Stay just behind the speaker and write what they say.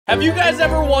Have you guys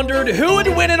ever wondered who would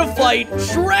win in a fight,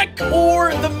 Shrek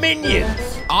or the Minions?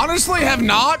 Honestly, have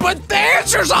not, but the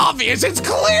answer's obvious. It's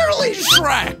clearly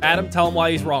Shrek. Adam, tell him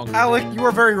why he's wrong. Alec, you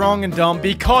are very wrong and dumb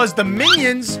because the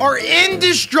Minions are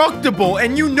indestructible,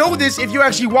 and you know this if you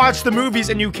actually watched the movies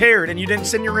and you cared and you didn't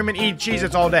sit in your room and eat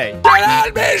Cheez-Its all day. Get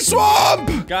at me,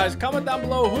 Swamp! Guys, comment down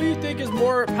below who you think is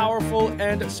more powerful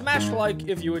and smash like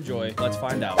if you enjoy. Let's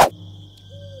find out.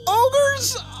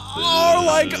 Ogres are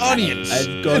like onions.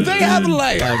 They have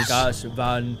layers.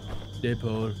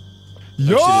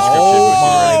 Yo! Oh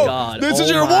my God! This is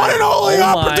your one and only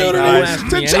opportunity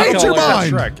to change your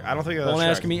mind. Shrek. I don't think that's Don't Shrek.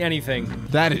 ask me anything.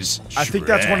 That is Shrek. I think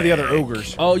that's one of the other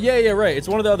ogres. Oh yeah, right. It's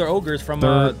one of the other ogres from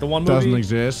the one movie. Doesn't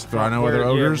exist. There are no other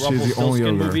ogres. He's the only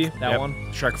ogre. Movie, that one.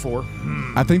 Shrek 4.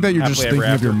 I think that you're just thinking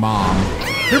of your mom.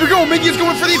 Here we go. Minions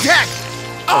going for the attack.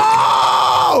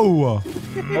 Oh!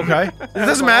 Okay. It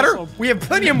doesn't matter. Awesome. We have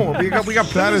plenty of more. We got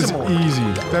that is more. Easy.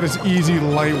 That is easy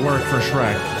light work for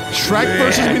Shrek. Shrek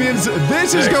versus Minions.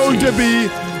 This is going to be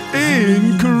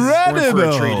incredible. We're in for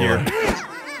a treat here.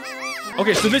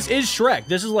 Okay, so this is Shrek.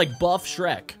 This is like buff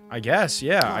Shrek. I guess,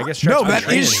 yeah. I guess Shrek's No,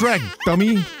 that is Shrek,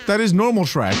 dummy. That is normal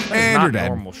Shrek. And you're dead.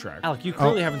 Normal Shrek. Alec, you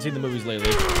clearly haven't seen the movies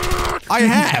lately. I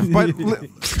have, but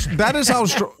that is how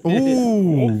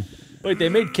Ooh. Wait, they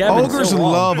made Kevin Ogres so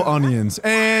long. love onions,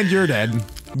 and you're dead.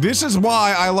 This is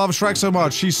why I love Shrek so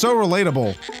much. He's so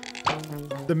relatable.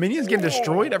 The Minions get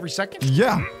destroyed every second?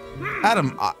 Yeah.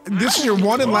 Adam, this is your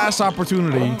one and last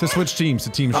opportunity to switch teams to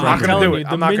Team Shrek. I'm not gonna do it.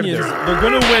 The Minions, they're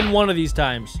gonna win one of these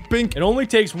times. Bink. It only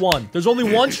takes one. There's only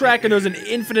one Shrek, and there's an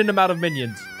infinite amount of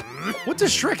minions. What does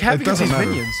Shrek have against these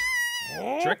minions?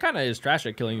 Shrek kind of is trash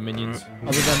at killing minions.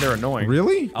 Other than they're annoying.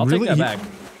 Really? I'll take that back.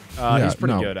 He's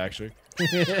pretty good, actually.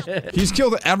 He's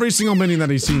killed every single minion that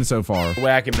he's seen so far.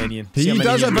 Whacking minion. He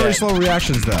does have very slow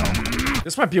reactions, though.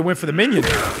 This might be a win for the Minions.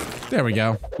 There we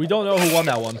go. We don't know who won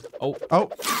that one. Oh.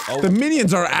 The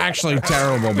minions are actually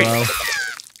terrible, bro.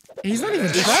 He's not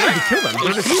even trying to kill them.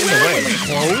 They're just in the way.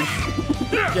 Clothes?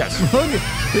 Yes.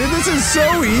 This is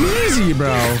so easy,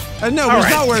 bro. No, he's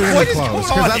not wearing any clothes,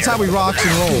 because that's how he rocks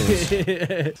and rolls.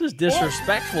 This is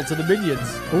disrespectful to the minions.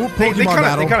 Ooh, Pokemon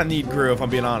battle. They kind of need Gru, if I'm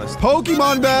being honest.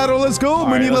 Pokemon battle, let's go.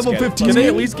 Minion level 15. Can they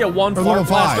at least get one Fart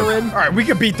Blaster in? All right, we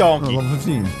can beat Donkey. Level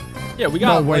 15. Yeah, we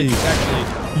got wait.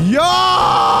 actually.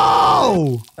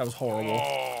 Yo! That was horrible.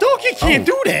 Donkey can't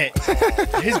do that.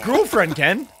 His girlfriend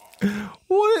can.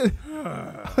 What?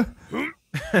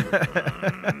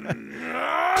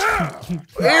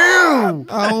 Ew!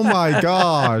 Oh my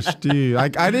gosh, dude. I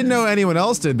didn't know anyone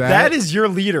else did that. That is your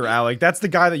leader, Alec. That's the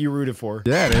guy that you rooted for.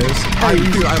 Yeah, it is.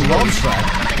 Dude, I love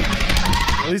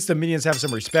Shrek. At least the Minions have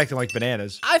some respect and like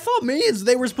bananas. I thought Minions,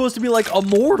 they were supposed to be like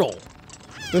immortal.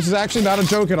 This is actually not a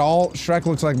joke at all. Shrek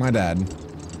looks like my dad.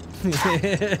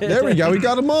 There we go. He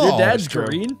got them all. Your dad's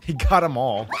green? He got them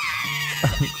all.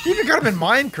 He even got him in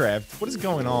Minecraft. What is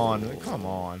going on? Come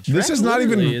on. This is not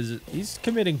even. He's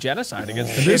committing genocide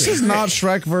against the This is not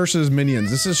Shrek versus Minions.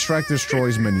 This is Shrek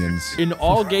destroys Minions. In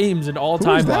all games, in all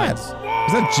timelines.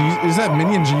 Is that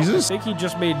Minion Jesus? I think he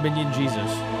just made Minion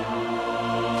Jesus.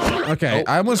 Okay,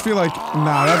 I almost feel like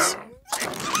that's.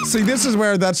 See, this is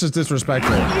where that's just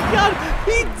disrespectful.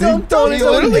 He dunked on his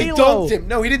own He dunked him.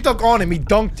 No, he didn't dunk on him. He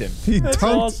dunked him. He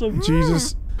dunked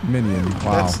Jesus Minion.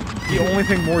 Wow. That's the only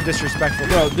thing more disrespectful.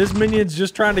 Bro, this Minion's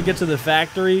just trying to get to the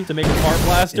factory to make a Fart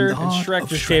Blaster, and Shrek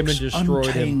just came and destroyed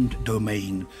him.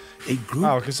 Domain, a group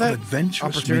of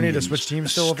adventurous opportunity to switch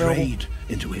teams still available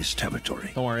into his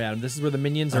territory. Don't worry, Adam. This is where the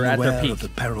Minions are at their peak. Of the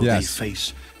peril they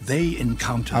face, they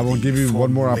encounter. I will give you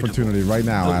one more opportunity right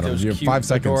now, Adam. You have 5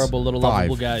 seconds. Adorable little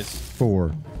lovable guys.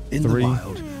 4, 3,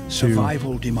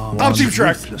 survival demands. I'm Team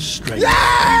Shrek.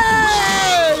 Yes!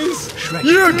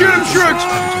 Yeah, get him, Shrek!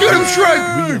 Get him,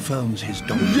 Shrek! Reaffirms his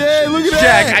dominance. Yeah, look at that!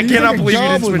 Jack, I cannot believe he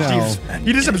didn't switch teams.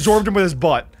 He just absorbed him with his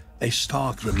butt. A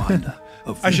stark reminder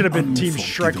of I should have been Team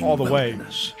Shrek all the way.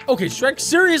 Okay, Shrek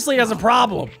seriously has a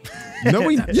problem. No,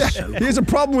 he has a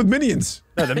problem with Minions.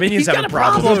 No, the Minions have a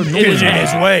problem. It is in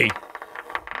his way.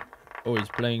 Oh, he's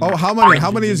playing. Oh, how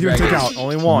many is he gonna take out?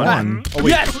 Only one. Oh,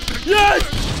 yes!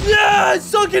 Yes! Yes!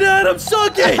 Suck it, Adam!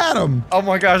 Suck it! Adam! Oh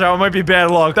my gosh, that might be bad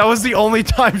luck. That was the only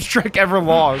time Shrek ever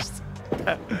lost.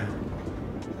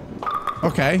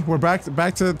 Okay, we're back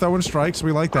to throwing strikes.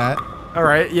 We like that. All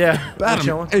right, yeah.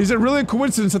 Adam, is it really a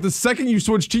coincidence that the second you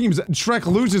switch teams, Shrek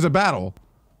loses a battle?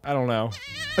 I don't know.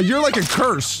 You're like a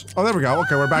curse. Oh, there we go.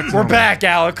 Okay, we're back. We're back,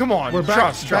 Alec. Come on. We're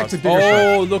back. Trust.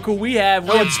 Oh, look who we have.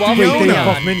 We have Buff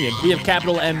Minion. We have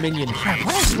capital M Minion.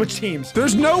 Switch teams.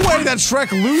 There's no way that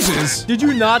Shrek loses. Did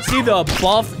you not see the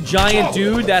buff giant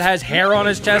dude that has hair on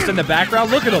his chest in the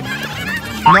background? Look at him.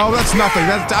 No, that's nothing.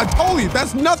 I told you,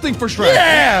 that's nothing for Shrek.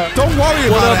 Yeah. Don't worry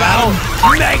about it, Adam.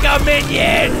 Mega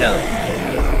Minion!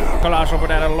 Colossal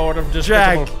Banana Lord of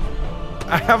Jack, Despicable.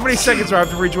 how many seconds do I have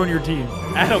to rejoin your team?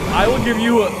 Adam, I will give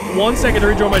you 1 second to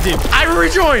rejoin my team. I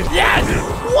rejoined. Yes!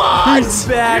 What? He's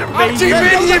back, I'm baby. Team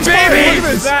Minion, baby.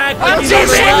 He's back. I'm He's Team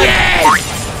back. Minion.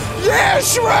 Yeah,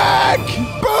 Shrek!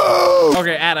 Boom!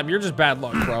 Okay, Adam, you're just bad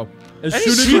luck, bro. As Any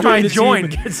soon as team you I joined the join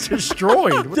team, gets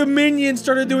destroyed. the minions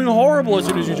started doing horrible as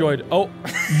soon as you joined. Oh.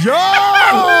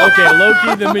 Yo! Okay,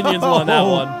 low-key, the minions won that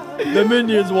one. The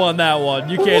minions won that one.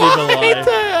 You can't even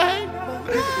lie.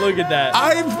 Look at that.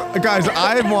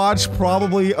 I've watched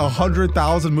probably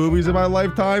 100,000 movies in my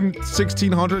lifetime,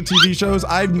 1,600 TV shows.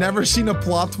 I've never seen a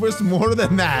plot twist more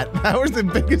than that. That was the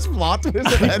biggest plot twist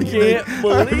of anything can't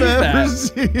believe I've ever that.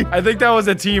 seen. I think that was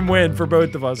a team win for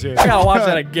both of us here. I gotta watch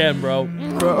that again, bro.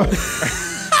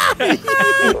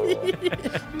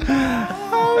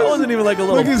 That wasn't even like a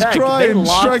little Look, he's peck. crying. They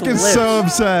locked Shrek is lips. so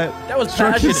upset. That was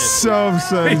Shrek passionate. is so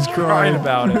upset. He's Crying crying.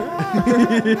 about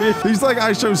it. He's like,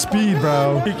 I show speed,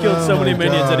 bro. He killed so many my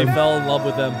minions that he God. fell in love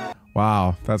with them.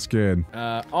 Wow, that's good.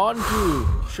 On to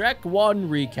Shrek 1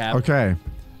 recap. Okay,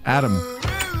 Adam,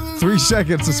 3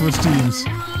 seconds to switch teams.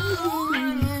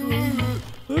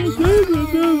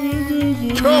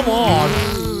 Come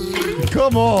on.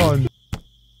 Come on.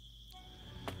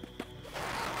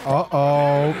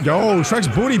 Uh-oh. Yo, Shrek's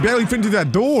booty barely fit into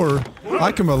that door.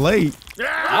 I can relate.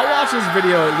 I watch this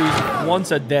video at least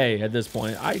once a day at this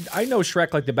point. I know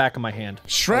Shrek like the back of my hand. love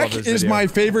Shrek this is video. my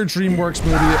favorite DreamWorks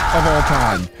movie of all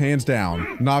time. Hands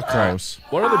down. Not close.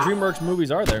 What other DreamWorks movies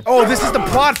are there? Oh, this is the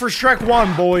plot for Shrek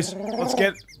 1, boys. Let's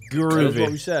get That's what we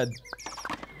groovy. said.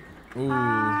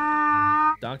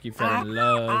 Ooh. Donkey fell in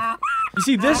love. You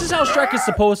see, this is how Shrek is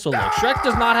supposed to look. Shrek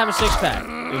does not have a six-pack.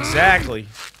 Exactly.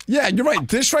 Yeah, you're right.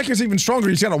 This Shrek is even stronger.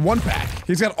 He's got a 1-pack.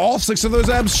 He's got all 6 of those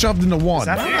abs shoved into one.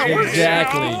 That's how that works.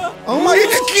 Exactly. Oh my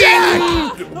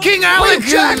God, Jack! King Wait,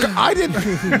 Alex! Jack! I didn't.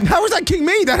 How is that King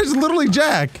Me? That is literally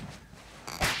Jack.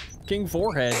 King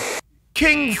Forehead.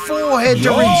 King Forehead to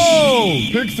reach. Oh,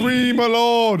 pick 3, my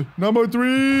lord. Number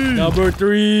 3. Number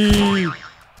 3.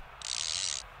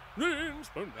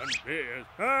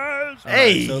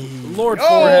 Hey. So Lord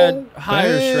Forehead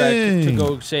hires Dang. Shrek to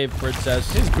go save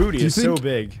Princess. His booty you is so think-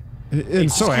 big.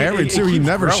 It's so hairy it too. He keeps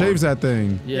never growing. shaves that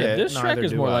thing. Yeah, this Shrek neither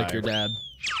is do more I. like your dad.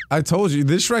 I told you,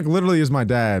 this Shrek literally is my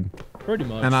dad, Pretty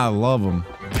much. and I love him.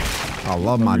 I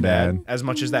love my dad. As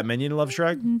much as that minion loves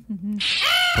Shrek.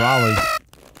 Probably.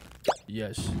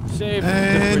 Yes. Save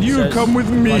And the you princess. come with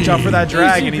me. Watch out for that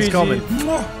dragon. Easy He's peasy. coming.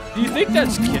 Do you think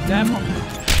that's kidnapping?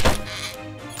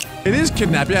 It is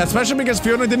kidnapped, yeah, especially because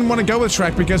Fiona didn't want to go with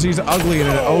Shrek because he's ugly and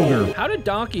an ogre. How did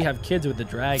Donkey have kids with the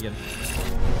dragon?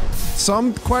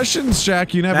 Some questions,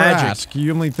 Jack, you never Magic. ask.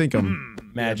 You only think them.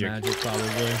 Magic. Yeah, magic,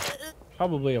 probably.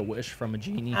 Probably a wish from a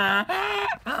genie.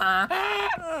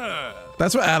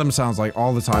 That's what Adam sounds like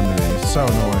all the time to me. So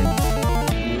annoying.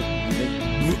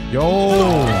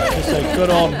 Yo! Just a good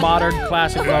old modern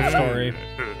classic love story.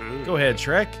 Go ahead,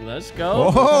 Shrek. Let's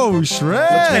go. Oh, make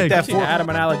Shrek! that I've seen Adam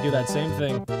and Alec do that same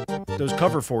thing. Those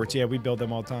cover forts, yeah, we build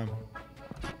them all the time.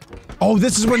 Oh,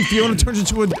 this is when Fiona turns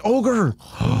into an ogre.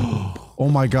 Oh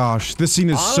my gosh, this scene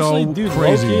is Honestly, so dude,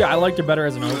 crazy. low-key, I liked her better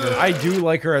as an ogre. I do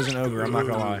like her as an ogre, I'm not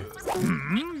gonna lie.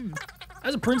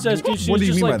 As a princess, dude, she's What do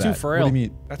you just mean like by too that? frail. What do you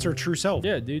mean? That's her true self.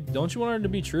 Yeah, dude, don't you want her to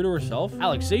be true to herself?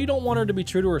 Alex, say you don't want her to be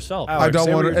true to herself. Alex, I don't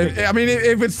say want what her. you're thinking. I mean,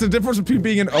 if it's the difference between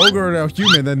being an ogre and a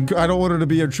human, then I don't want her to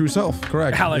be her true self.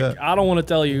 Correct. Alec, Yeah. I don't want to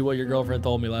tell you what your girlfriend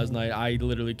told me last night. I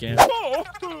literally can't. That's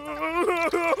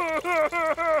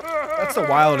the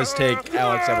wildest take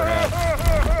Alex ever had.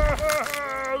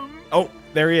 Oh,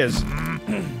 there he is.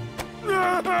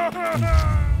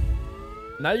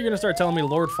 Now you're gonna start telling me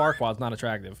Lord Farquaad's not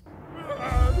attractive.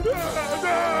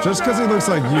 Just because he looks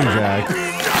like you, Jack.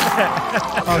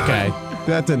 Okay,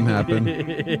 that didn't happen.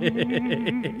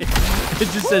 It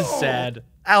just says sad.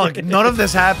 Alec, none of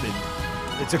this happened.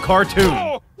 It's a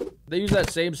cartoon. They use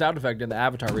that same sound effect in the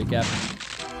Avatar recap.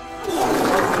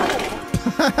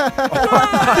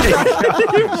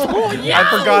 I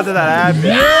forgot that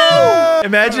happened.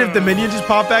 Imagine if the minion just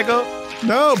popped back up.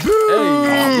 No, boo!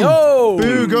 Hey, yo!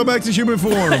 Boo! Go back to human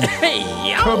form. Hey,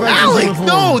 Go yo! back to Alec, human form.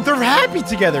 no, they're happy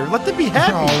together. Let them be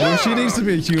happy. Oh, she needs to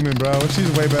be a human, bro.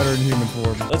 She's way better in human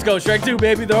form. Let's go, Shrek 2,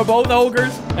 baby. They're both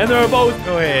ogres, and they're both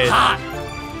Go ahead. hot.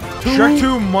 Shrek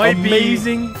 2 might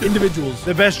amazing individuals. be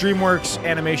the best DreamWorks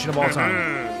animation of all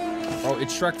time. Oh,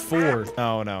 it's Shrek 4.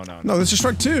 No. No, this is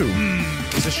Shrek 2.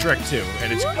 This is Shrek 2,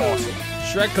 and it's awesome.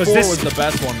 Shrek 4 this- was the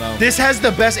best one, though. This has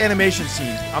the best animation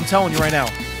scene. I'm telling you right now.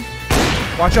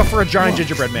 Watch out for a giant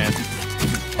gingerbread man.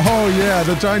 Oh yeah,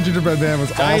 the giant gingerbread man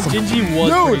was Giant awesome. Gingy was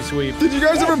Yo, pretty sweet. did you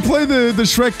guys ever play the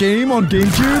Shrek game on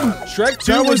GameCube? Shrek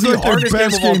 2 That was the like their hardest game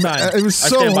best of all game. time. It was I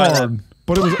so stand by that. hard.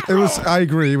 But it was. I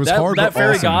agree. It was hard. That but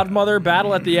fairy awesome. godmother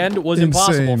battle at the end was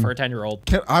impossible Insane. for a 10-year-old.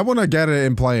 I want to get it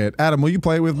and play it. Adam, will you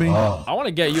play it with me? I want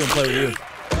to get you and play with you.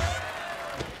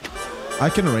 I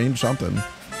can arrange something,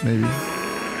 maybe.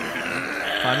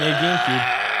 If I made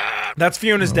GameCube. That's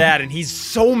Fiona's dad, and he's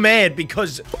so mad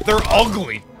because they're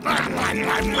ugly.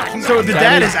 So the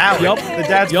dad is Alec. Yup. The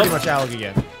dad's Yup. pretty much Alec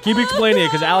again. Keep explaining it,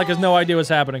 because Alec has no idea what's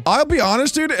happening. I'll be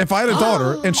honest, dude. If I had a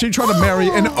daughter and she tried to marry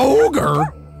an ogre,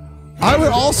 I would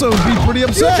also be pretty You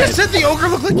upset. just said the ogre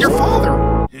looked like your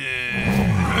father.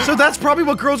 So that's probably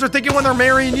what girls are thinking when they're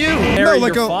marrying you. No, Marry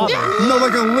like your a father. no,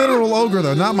 like a literal ogre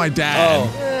though, not my dad.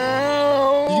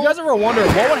 Oh. Did you guys ever wonder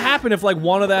what would happen if like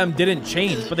one of them didn't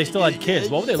change, but they still had kids?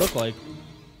 What would they look like?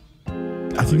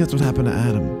 I think that's what happened to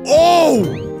Adam.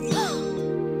 Oh!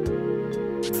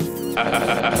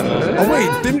 Oh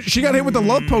wait, didn't she got hit with the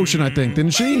love potion? I think,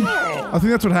 didn't she? I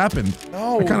think that's what happened.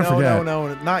 No, I kind of forget.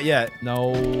 no, not yet.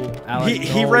 No, Alec.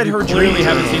 He no, read you her clearly dreams.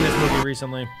 haven't seen this movie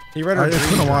recently. He read her It's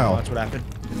dreams. been a while. That's what happened.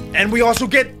 And we also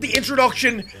get the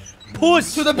introduction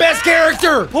Puss to the best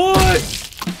character. Puss!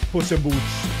 Puss in Boots.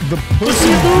 The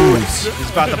pussy boots He's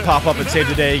about to pop up and save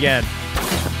the day again.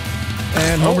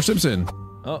 and Homer Simpson.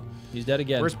 Oh, he's dead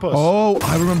again. Where's Puss? Oh,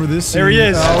 I remember this scene. There he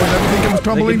is. Oh, and everything comes Look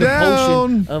crumbling at the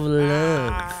down. potion of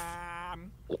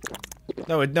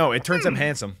love. No, it turns him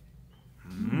handsome.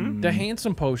 The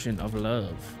handsome potion of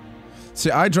love. See,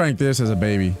 I drank this as a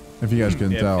baby. If you guys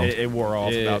couldn't Yeah, tell. it wore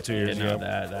off about 2 years no, ago.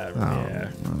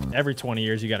 yeah. Every 20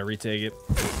 years, you got to retake it.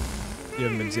 You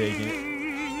haven't been taking it.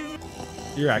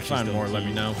 You're actually Find still more, on let TV.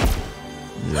 me know.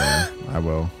 Yeah, I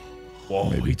will. Whoa,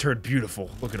 he turned beautiful.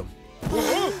 Look at him.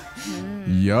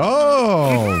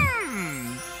 Yo,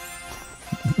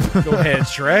 Go ahead,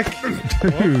 Shrek.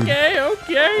 dude.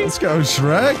 Okay. Let's go,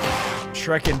 Shrek.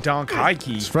 Shrek and Donk High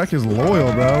Key. Shrek is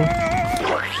loyal, bro.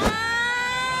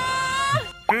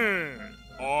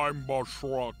 I'm a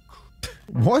Shrek.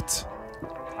 What?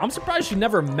 I'm surprised she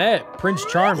never met Prince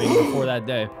Charming before that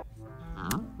day.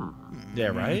 Yeah,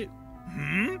 right?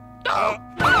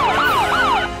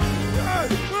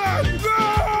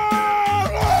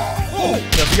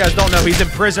 So if you guys don't know, he's in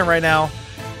prison right now,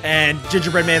 and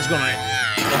Gingerbread Man's going like,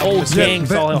 The whole gang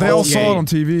saw him. They all saw it on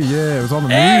TV. Yeah, it was on the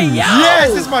Hey, news. yo! yes,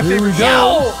 this is my Here we favorite.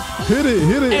 go. Hit it,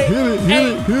 hit it, hit it, hit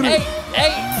it, hit it.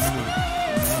 Hey.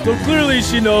 So clearly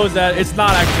she knows that it's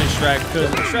not actually Shrek, because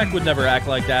Shrek would never act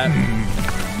like that.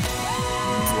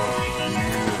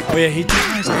 Oh yeah, he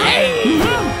tries.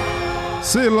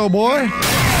 See you, little boy.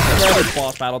 It's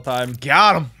boss battle time.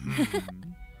 Got him.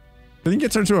 Didn't he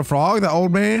get turned into a frog, that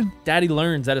old man? Daddy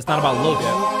learns that it's not about looks.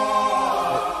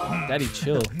 Daddy,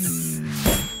 chill.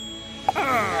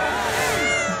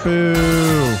 Boo.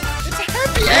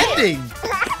 Happy ending.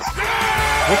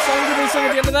 What song did they sing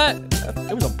at the end of that?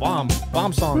 It was a bomb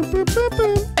song.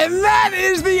 And that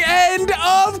is the end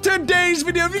of today's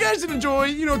video. If you guys did enjoy,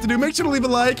 you know what to do. Make sure to leave a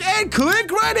like and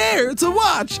click right here to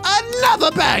watch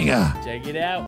another banger. Check it out.